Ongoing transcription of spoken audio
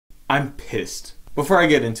I'm pissed. Before I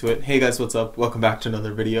get into it, hey guys, what's up? Welcome back to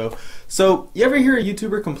another video. So, you ever hear a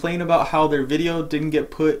YouTuber complain about how their video didn't get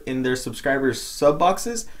put in their subscribers' sub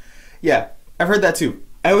boxes? Yeah, I've heard that too.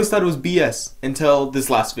 I always thought it was BS until this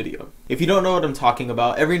last video. If you don't know what I'm talking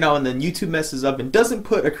about, every now and then YouTube messes up and doesn't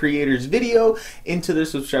put a creator's video into their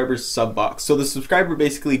subscriber's sub box. So the subscriber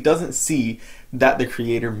basically doesn't see that the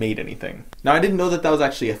creator made anything. Now I didn't know that that was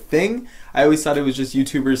actually a thing. I always thought it was just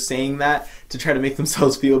YouTubers saying that to try to make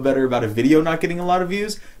themselves feel better about a video not getting a lot of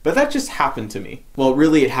views, but that just happened to me. Well,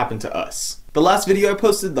 really it happened to us. The last video I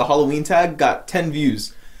posted, the Halloween tag, got 10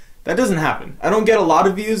 views. That doesn't happen. I don't get a lot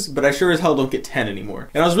of views, but I sure as hell don't get 10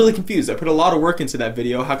 anymore. And I was really confused. I put a lot of work into that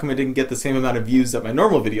video. How come I didn't get the same amount of views that my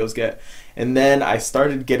normal videos get? And then I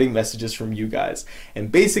started getting messages from you guys.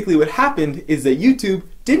 And basically what happened is that YouTube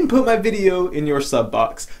didn't put my video in your sub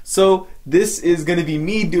box. So this is going to be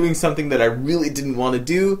me doing something that I really didn't want to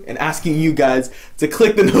do and asking you guys to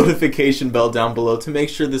click the notification bell down below to make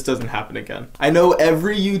sure this doesn't happen again. I know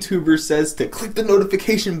every YouTuber says to click the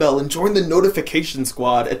notification bell and join the notification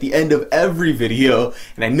squad at the end of every video,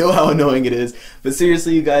 and I know how annoying it is, but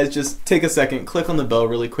seriously you guys, just take a second, click on the bell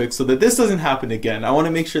really quick so that this doesn't happen again. I want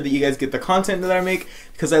to make sure that you guys get the content that I make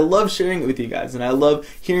because I love sharing it with you guys and I love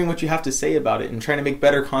hearing what you have to say about it and trying to make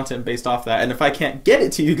better content based off that. And if I can't get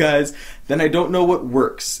it to you guys, then I don't know what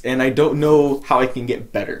works and I don't know how I can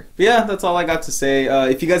get better. But yeah, that's all I got to say.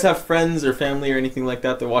 If you guys have friends or family or anything like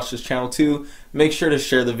that that watch this channel too, make sure to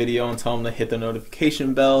share the video and tell them to hit the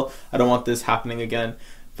notification bell. I don't want this happening again.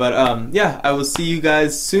 But yeah, I will see you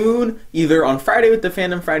guys soon, either on Friday with the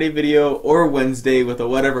Fandom Friday video or Wednesday with a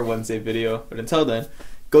whatever Wednesday video. But until then,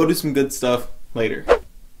 go do some good stuff later.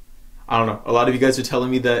 I don't know, a lot of you guys are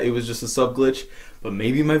telling me that it was just a sub glitch, but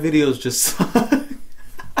maybe my videos just suck.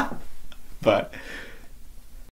 But